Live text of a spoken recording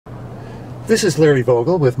This is Larry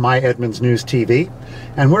Vogel with My Edmonds News TV,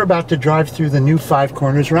 and we're about to drive through the new Five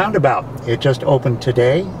Corners Roundabout. It just opened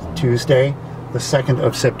today, Tuesday, the 2nd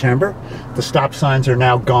of September. The stop signs are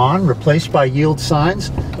now gone, replaced by yield signs,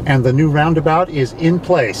 and the new roundabout is in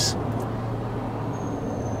place.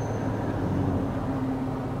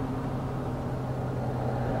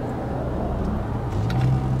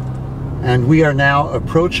 And we are now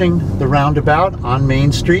approaching the roundabout on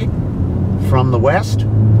Main Street from the west.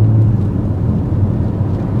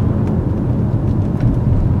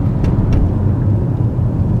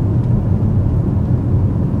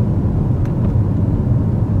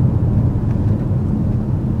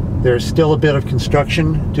 There's still a bit of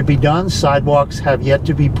construction to be done. Sidewalks have yet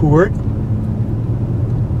to be poured.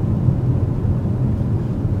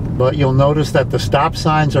 But you'll notice that the stop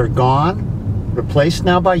signs are gone, replaced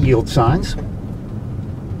now by yield signs.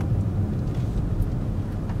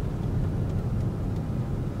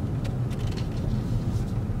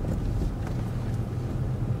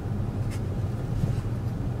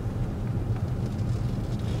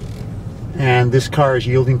 And this car is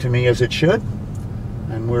yielding to me as it should.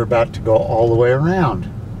 And we're about to go all the way around.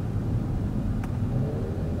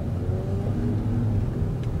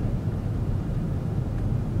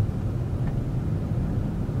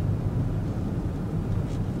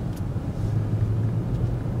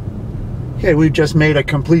 Okay, we've just made a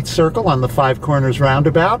complete circle on the Five Corners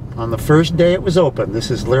Roundabout on the first day it was open.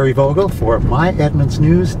 This is Larry Vogel for My Edmonds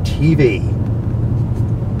News TV.